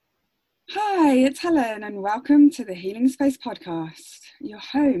Hi, it's Helen, and welcome to the Healing Space Podcast, your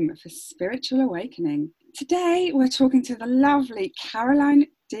home for spiritual awakening. Today, we're talking to the lovely Caroline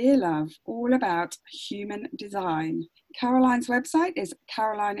Dearlove all about human design. Caroline's website is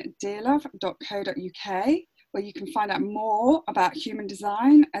carolinedearlove.co.uk, where you can find out more about human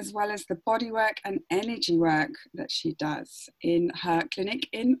design as well as the bodywork and energy work that she does in her clinic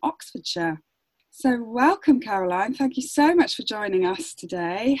in Oxfordshire. So welcome, Caroline. Thank you so much for joining us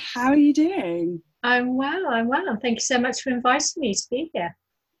today. How are you doing? I'm well. Thank you so much for inviting me to be here.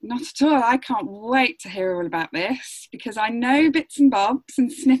 Not at all. I can't wait to hear all about this because I know bits and bobs and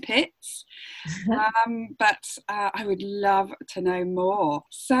snippets, but I would love to know more.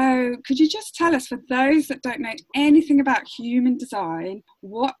 So could you just tell us, for those that don't know anything about human design,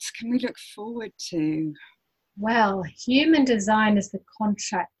 what can we look forward to? Well, human design is the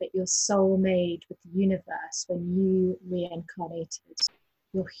contract that your soul made with the universe when you reincarnated.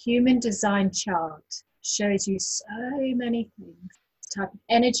 Your human design chart shows you so many things. The type of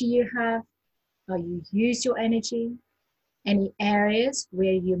energy you have, how you use your energy, any areas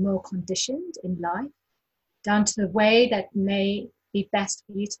where you're more conditioned in life, down to the way that may be best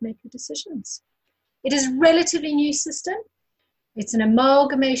for you to make your decisions. It is a relatively new system. It's an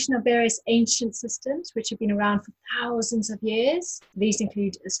amalgamation of various ancient systems which have been around for thousands of years. These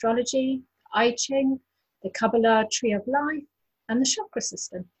include astrology, I Ching, the Kabbalah tree of life, and the chakra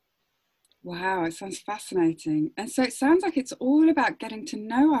system. Wow, it sounds fascinating. And so it sounds like it's all about getting to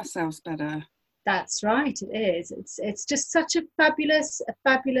know ourselves better. That's right, it is. It's just such a fabulous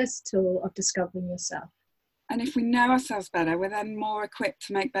tool of discovering yourself. And if we know ourselves better, we're then more equipped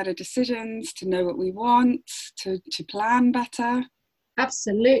to make better decisions, to know what we want, to plan better.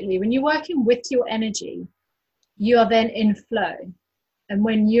 Absolutely. When you're working with your energy, you are then in flow. And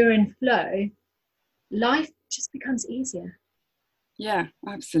when you're in flow, life just becomes easier. Yeah,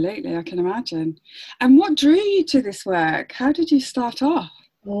 absolutely. I can imagine. And what drew you to this work? How did you start off?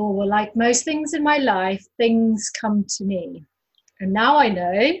 Oh, well, like most things in my life, things come to me. And now I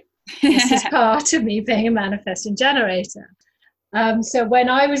know this is part of me being a manifesting generator. So when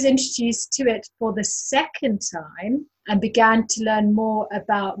I was introduced to it for the second time and began to learn more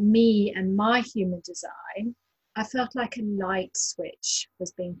about me and my human design, I felt like a light switch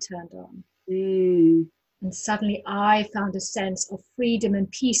was being turned on. And suddenly I found a sense of freedom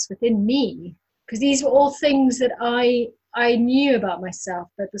and peace within me, because these were all things that I knew about myself,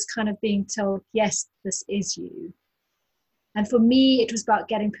 but was kind of being told, yes, this is you. And for me, it was about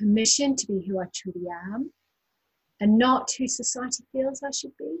getting permission to be who I truly am and not who society feels I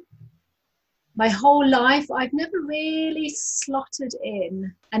should be. My whole life, I've never really slotted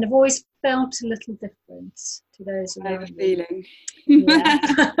in, and I've always felt a little different to those around me. I have a feeling. Yeah.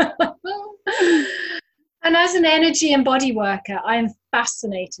 And as an energy and body worker, I am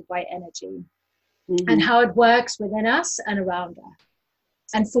fascinated by energy and how it works within us and around us.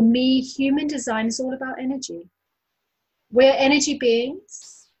 And for me, human design is all about energy. We're energy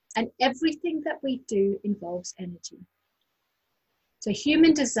beings, and everything that we do involves energy. So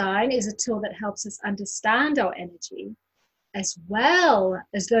human design is a tool that helps us understand our energy as well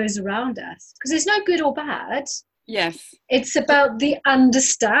as those around us. Because there's no good or bad. Yes. It's about the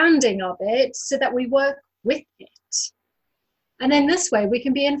understanding of it so that we work with it. And then this way we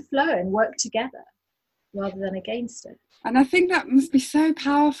can be in flow and work together rather than against it. And I think that must be so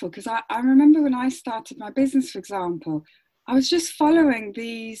powerful, because I remember when I started my business, for example, I was just following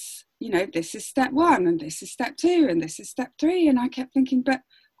these, this is step one and this is step two and this is step three. And I kept thinking, but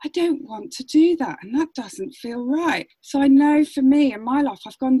I don't want to do that. And that doesn't feel right. So I know for me in my life,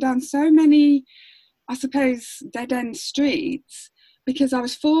 I've gone down so many, I suppose, dead end streets because I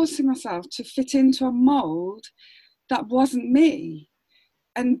was forcing myself to fit into a mold that wasn't me,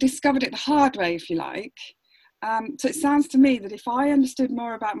 and discovered it the hard way, if you like. So it sounds to me that if I understood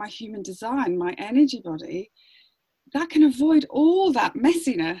more about my human design, my energy body, that can avoid all that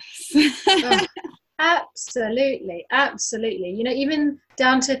messiness. Oh, absolutely. Even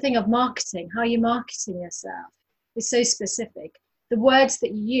down to a thing of marketing, how you're marketing yourself is so specific. The words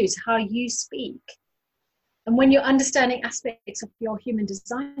that you use, how you speak. And when you're understanding aspects of your human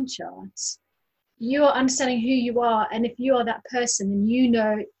design chart, you are understanding who you are. And if you are that person, then you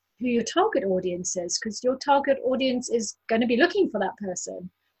know who your target audience is, because your target audience is going to be looking for that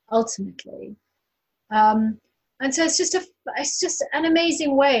person ultimately. And so it's just an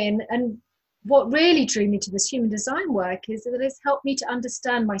amazing way. And what really drew me to this human design work is that it's helped me to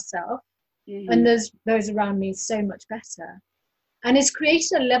understand myself and those around me so much better. And it's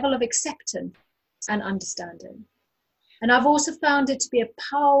created a level of acceptance and understanding. And I've also found it to be a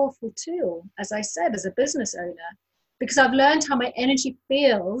powerful tool, as I said, as a business owner, because I've learned how my energy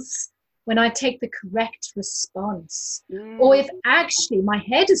feels when I take the correct response, or if actually my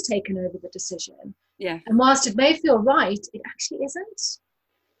head has taken over the decision. Yeah. And whilst it may feel right, it actually isn't.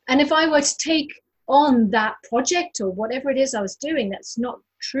 And if I were to take on that project or whatever it is I was doing that's not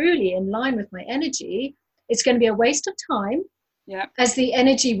truly in line with my energy, it's going to be a waste of time, yeah, as the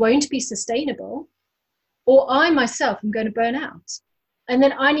energy won't be sustainable, or I myself am going to burn out. And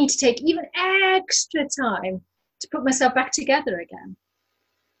then I need to take even extra time to put myself back together again.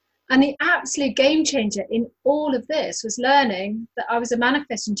 And the absolute game changer in all of this was learning that I was a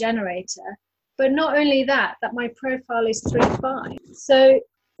manifesting generator, but not only that, that my profile is 3-5. So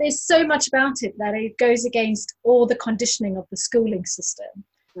there's so much about it that it goes against all the conditioning of the schooling system.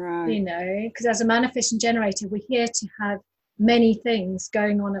 Right. You know, because as a manifesting generator, we're here to have many things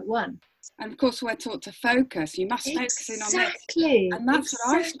going on at once. And of course, we're taught to focus. You must focus in on this. And that's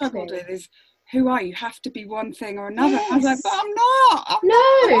what I struggled with, is who are you? You have to be one thing or another. Yes. I was like, but I'm not. I'm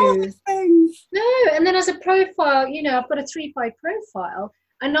not all these things. No. And then as a profile, you know, I've got a 3-5 profile,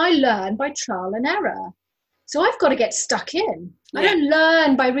 and I learn by trial and error. So I've got to get stuck in. Yeah. I don't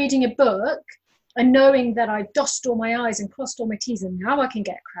learn by reading a book and knowing that I've dotted all my I's and crossed all my T's and now I can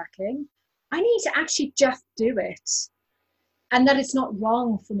get cracking. I need to actually just do it. And that it's not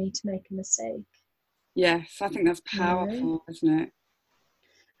wrong for me to make a mistake. Yes, I think that's powerful, isn't it?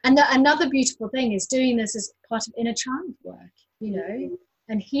 And another beautiful thing is doing this as part of inner child work, you know,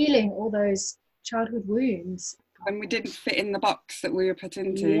 and healing all those childhood wounds. When we didn't fit in the box that we were put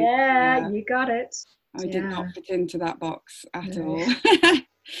into. Yeah. You got it. I did not fit into that box at all.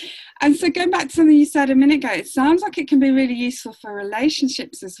 And so going back to something you said a minute ago, it sounds like it can be really useful for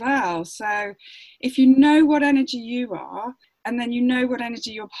relationships as well. So if you know what energy you are, and then you know what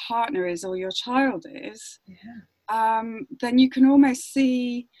energy your partner is or your child is, then you can almost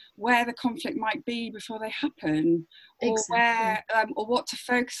see where the conflict might be before they happen, or where or what to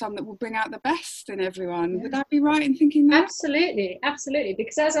focus on that will bring out the best in everyone. Would that be right in thinking that? Absolutely.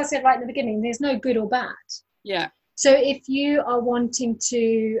 Because as I said right in the beginning, there's no good or bad. Yeah. So if you are wanting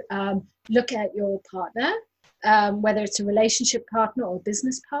to look at your partner, whether it's a relationship partner or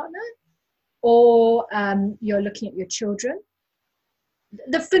business partner, or you're looking at your children,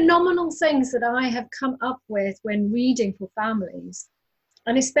 the phenomenal things that I have come up with when reading for families,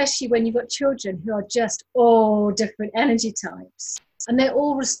 and especially when you've got children who are just all different energy types, and they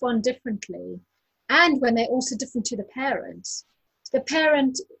all respond differently, and when they're also different to the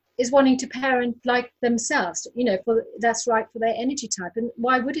parent is wanting to parent like themselves, you know, that's right for their energy type, and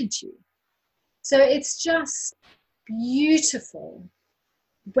why wouldn't you? So it's just beautiful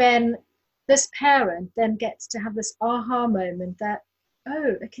when this parent then gets to have this aha moment that,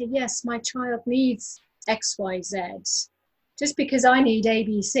 oh, okay, yes, my child needs XYZ. Just because I need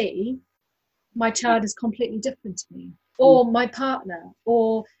ABC, my child is completely different to me, or my partner,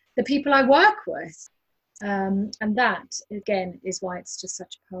 or the people I work with. And that, again, is why it's just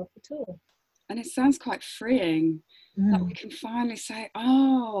such a powerful tool. And it sounds quite freeing that we can finally say,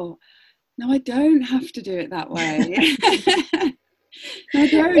 oh, no, I don't have to do it that way.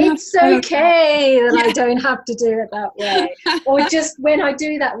 It's okay that I don't have to do it that way. Or just when I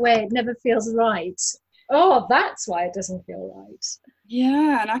do that way, it never feels right. Oh, that's why it doesn't feel right.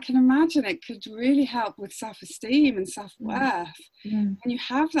 Yeah, and I can imagine it could really help with self-esteem and self-worth when you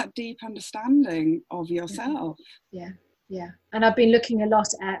have that deep understanding of yourself. Yeah. And I've been looking a lot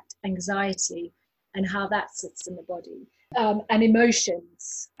at anxiety and how that sits in the body, and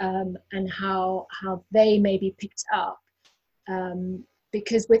emotions, and how they may be picked up.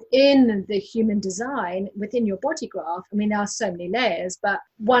 Because within the human design, within your body graph, I mean, there are so many layers, but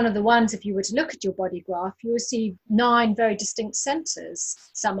one of the ones, if you were to look at your body graph, you will see 9 very distinct centers.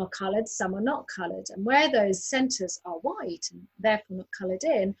 Some are colored, some are not colored. And where those centers are white and therefore not colored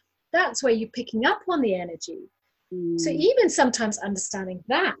in, that's where you're picking up on the energy. So even sometimes understanding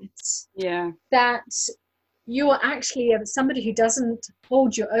that you are actually somebody who doesn't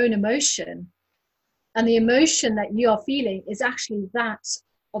hold your own emotion, and the emotion that you are feeling is actually that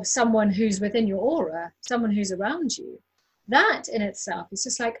of someone who's within your aura, someone who's around you. That in itself is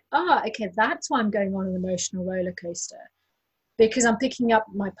just like, okay, that's why I'm going on an emotional roller coaster, because I'm picking up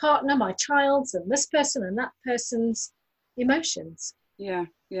my partner, my child's, and this person and that person's emotions. Yeah,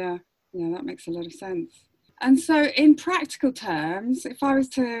 that makes a lot of sense. And so in practical terms, if I was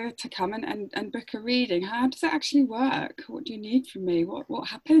to come and book a reading, how does it actually work? What do you need from me? What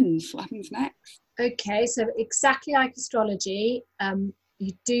happens? What happens next? Okay, so exactly like astrology,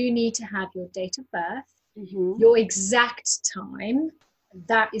 you do need to have your date of birth, your exact time,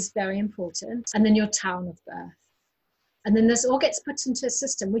 that is very important, and then your town of birth. And then this all gets put into a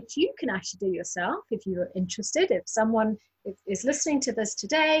system, which you can actually do yourself if you're interested. If someone is listening to this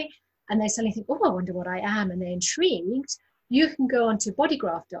today and they suddenly think, oh, I wonder what I am, and they're intrigued, you can go onto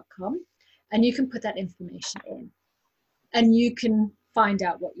bodygraph.com and you can put that information in and you can find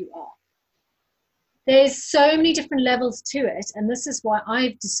out what you are. There's so many different levels to it, and this is why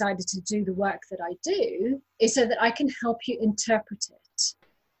I've decided to do the work that I do, is so that I can help you interpret it.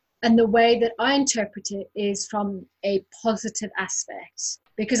 And the way that I interpret it is from a positive aspect,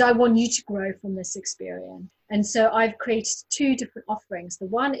 because I want you to grow from this experience. And so I've created 2 different offerings. The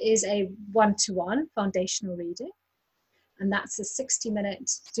one is a one-to-one foundational reading, and that's a 60-minute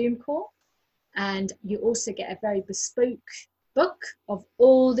Zoom call. And you also get a very bespoke book of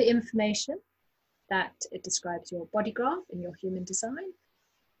all the information that it describes your body graph and your human design.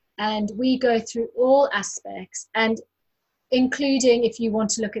 And we go through all aspects, and including if you want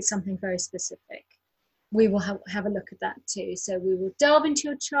to look at something very specific, we will have a look at that too. So we will delve into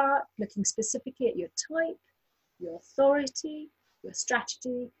your chart, looking specifically at your type, your authority, your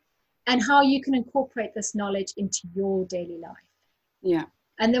strategy, and how you can incorporate this knowledge into your daily life. Yeah.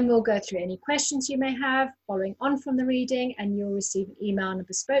 And then we'll go through any questions you may have following on from the reading, and you'll receive an email and a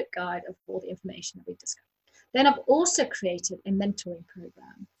bespoke guide of all the information that we discussed. Then I've also created a mentoring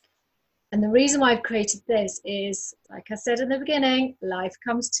program. And the reason why I've created this is, like I said in the beginning, life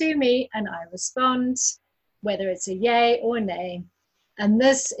comes to me and I respond, whether it's a yay or a nay. And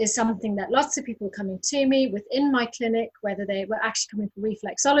this is something that lots of people are coming to me within my clinic, whether they were actually coming for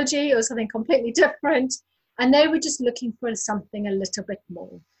reflexology or something completely different. And they were just looking for something a little bit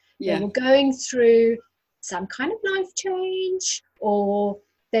more. Yeah. They were going through some kind of life change, or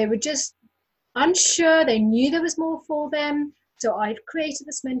they were just unsure. They knew there was more for them. So I've created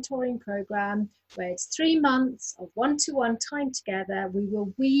this mentoring program where it's 3 months of one-to-one time together. We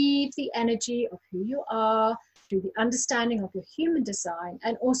will weave the energy of who you are through the understanding of your human design,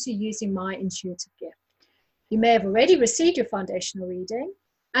 and also using my intuitive gift. You may have already received your foundational reading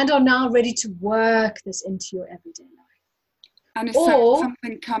and are now ready to work this into your everyday life. And if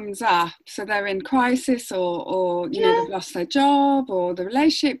something comes up, so they're in crisis, or you know, they've lost their job or the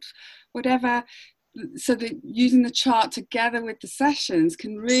relationship, whatever, so that using the chart together with the sessions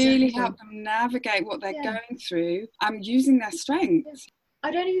can really help them navigate what they're going through, using their strengths.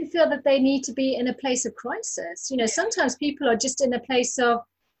 I don't even feel that they need to be in a place of crisis. You know, sometimes people are just in a place of,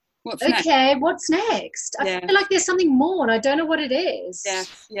 what's next? I feel like there's something more and I don't know what it is.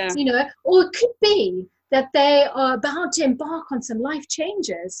 You know, or it could be that they are about to embark on some life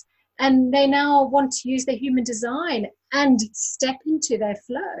changes and they now want to use their human design and step into their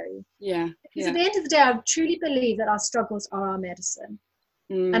flow. Because at the end of the day, I truly believe that our struggles are our medicine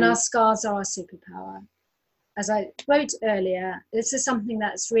and our scars are our superpower. As I wrote earlier, this is something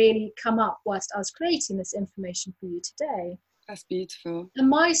that's really come up whilst I was creating this information for you today. That's beautiful. And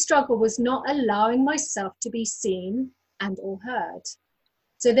my struggle was not allowing myself to be seen and or heard.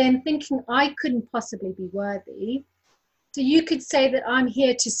 So then thinking I couldn't possibly be worthy. So you could say that I'm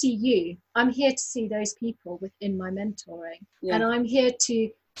here to see you. I'm here to see those people within my mentoring. And I'm here to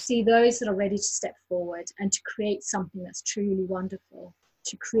see those that are ready to step forward and to create something that's truly wonderful,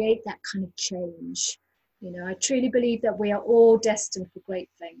 to create that kind of change. You know, I truly believe that we are all destined for great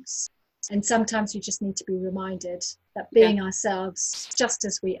things. And sometimes we just need to be reminded that being ourselves, just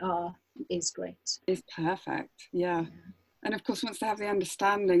as we are, is great. Is perfect, And of course, once they have the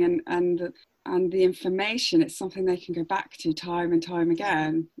understanding and the information, it's something they can go back to time and time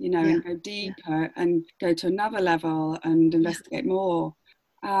again, you know, and go deeper and go to another level and investigate more.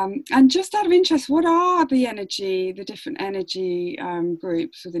 And just out of interest, what are the different energy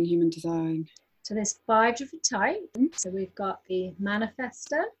groups within human design? So there's 5 different types. So we've got the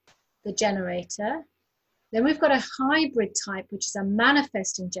manifestor, the generator. Then we've got a hybrid type, which is a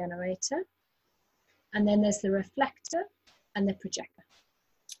manifesting generator. And then there's the reflector and the projector.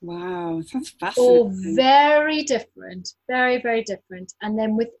 Wow, sounds fascinating. All very different, very, very different. And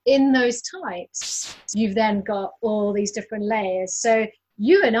then within those types, you've then got all these different layers. So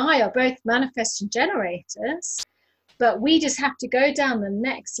you and I are both manifesting generators, but we just have to go down the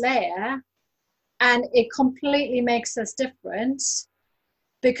next layer, and it completely makes us different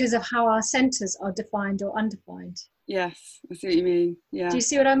because of how our centers are defined or undefined. Yes, I see what you mean. Yeah. Do you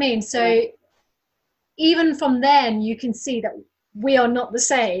see what I mean? So even from then, you can see that we are not the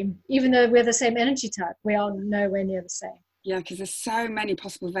same. Even though we're the same energy type, we are nowhere near the same. Yeah, because there's so many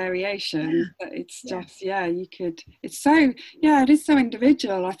possible variations that it's just, it is so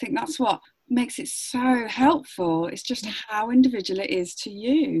individual. I think that's what makes it so helpful. It's just how individual it is to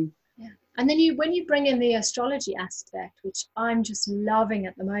you. Yeah. And then when you bring in the astrology aspect, which I'm just loving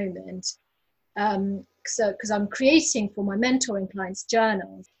at the moment, because I'm creating for my mentoring clients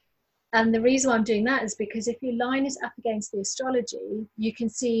journals, And the reason why I'm doing that is because if you line it up against the astrology, you can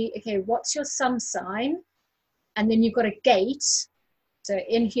see, okay, what's your sun sign? And then you've got a gate. So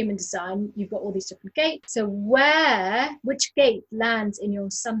in human design, you've got all these different gates. So which gate lands in your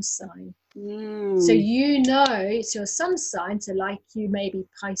sun sign? So you know it's your sun sign. So like you may be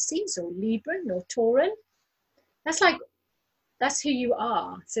Pisces or Libran or Tauran. That's who you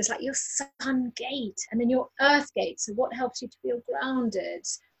are. So it's like your sun gate and then your earth gate. So what helps you to feel grounded?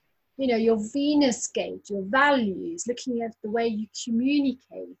 You know, your Venus gate, your values, looking at the way you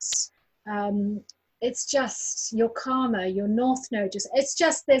communicate. It's just your karma, your north node. It's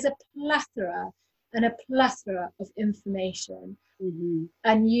just there's a plethora of information.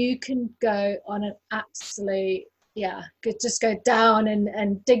 And you can go on an absolute, just go down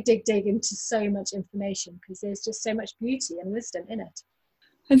and dig into so much information, because there's just so much beauty and wisdom in it.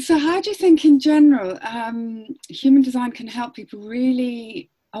 And so how do you think in general human design can help people really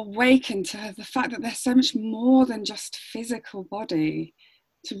awaken to the fact that there's so much more than just physical body,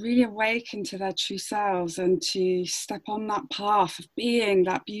 to really awaken to their true selves and to step on that path of being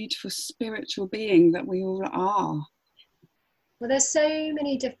that beautiful spiritual being that we all are? Well, there's so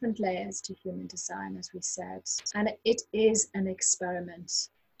many different layers to human design, as we said, and it is an experiment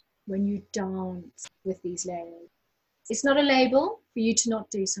when you dance with these layers. It's not a label for you to not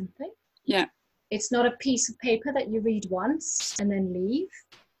do something. Yeah. It's not a piece of paper that you read once and then leave.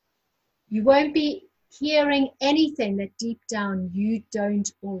 You won't be hearing anything that deep down you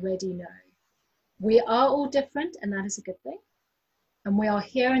don't already know. We are all different, and that is a good thing. And we are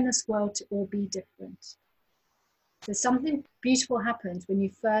here in this world to all be different. So something beautiful happens when you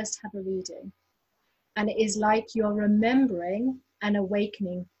first have a reading, and it is like you're remembering and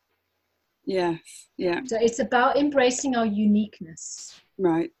awakening. Yes, yeah. So it's about embracing our uniqueness.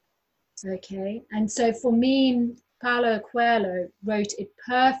 Right. Okay. And so for me, Paulo Coelho wrote it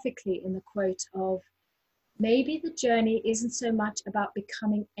perfectly in the quote of, maybe the journey isn't so much about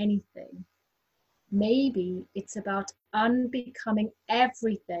becoming anything. Maybe it's about unbecoming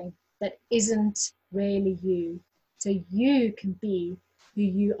everything that isn't really you. So you can be who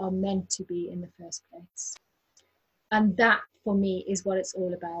you are meant to be in the first place. And that, for me, is what it's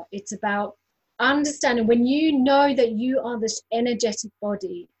all about. It's about understanding when you know that you are this energetic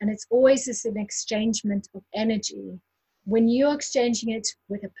body, and it's always this an exchangement of energy. When you're exchanging it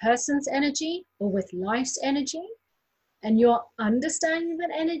with a person's energy or with life's energy, and you're understanding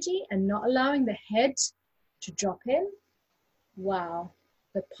that energy and not allowing the head to drop in, wow,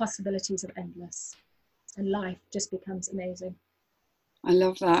 the possibilities are endless. And life just becomes amazing. I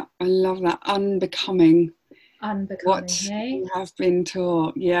love that. I love that. Unbecoming what hey? we have been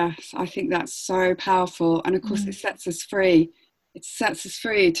taught. Yes, I think that's so powerful. And of course, it sets us free. It sets us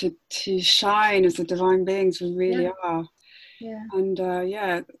free to shine as the divine beings we really are. Yeah.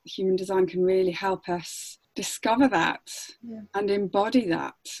 And human design can really help us discover that and embody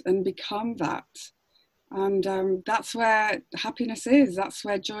that and become that. And that's where happiness is. That's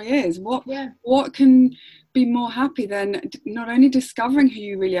where joy is. What can be more happy than not only discovering who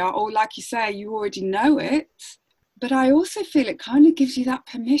you really are, or like you say, you already know it, but I also feel it kind of gives you that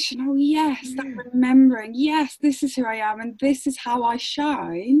permission. Oh yes, that remembering, yes, this is who I am and this is how I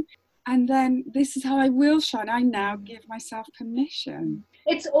shine. And then this is how I will shine. I now give myself permission.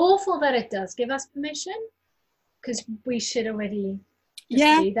 It's awful that it does give us permission, because we should already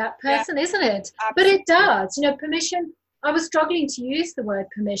be that person, isn't it? Absolutely. But it does, permission. I was struggling to use the word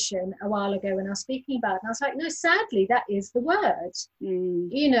permission a while ago when I was speaking about it. And I was like, no, sadly, that is the word.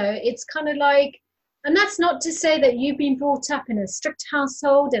 It's kind of like, and that's not to say that you've been brought up in a strict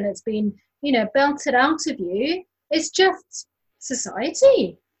household and it's been, belted out of you. It's just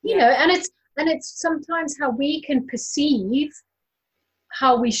society, and it's sometimes how we can perceive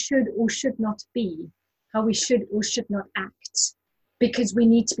how we should or should not be, how we should or should not act, because we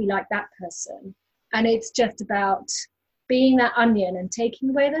need to be like that person. And it's just about being that onion and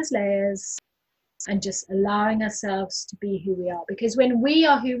taking away those layers and just allowing ourselves to be who we are. Because when we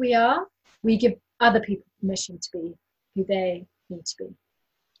are who we are, we give other people permission to be who they need to be.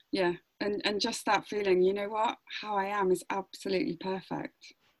 Yeah, and just that feeling, you know what, how I am is absolutely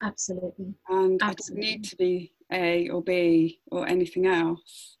perfect. Absolutely. And I don't need to be A or B or anything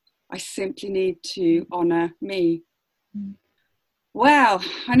else. I simply need to honour me. Well,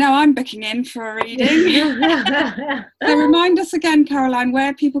 I know I'm booking in for a reading. So remind us again, Caroline,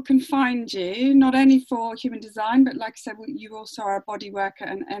 where people can find you, not only for human design, but like I said, you also are a body worker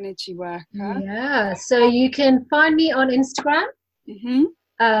and energy worker. Yeah, so you can find me on Instagram.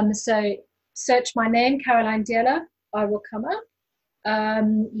 So search my name, Caroline Dealer, I will come up.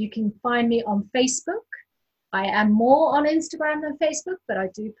 You can find me on Facebook. I am more on Instagram than Facebook, but I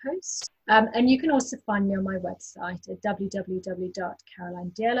do post. And you can also find me on my website at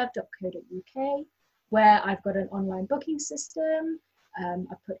www.carolinedearlove.co.uk, where I've got an online booking system.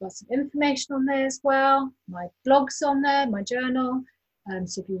 I've put lots of information on there as well. My blog's on there, my journal.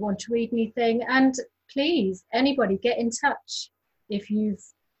 So if you want to read anything, and please, anybody get in touch. If you've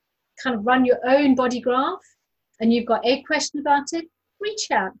kind of run your own body graph and you've got a question about it,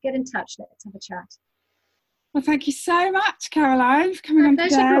 reach out, get in touch, let's have a chat. Well, thank you so much, Caroline, for coming on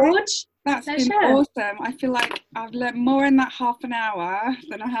today. George. That's been awesome. I feel like I've learned more in that half an hour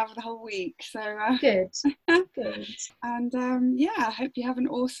than I have the whole week. So good. Good. And yeah, I hope you have an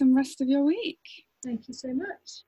awesome rest of your week. Thank you so much.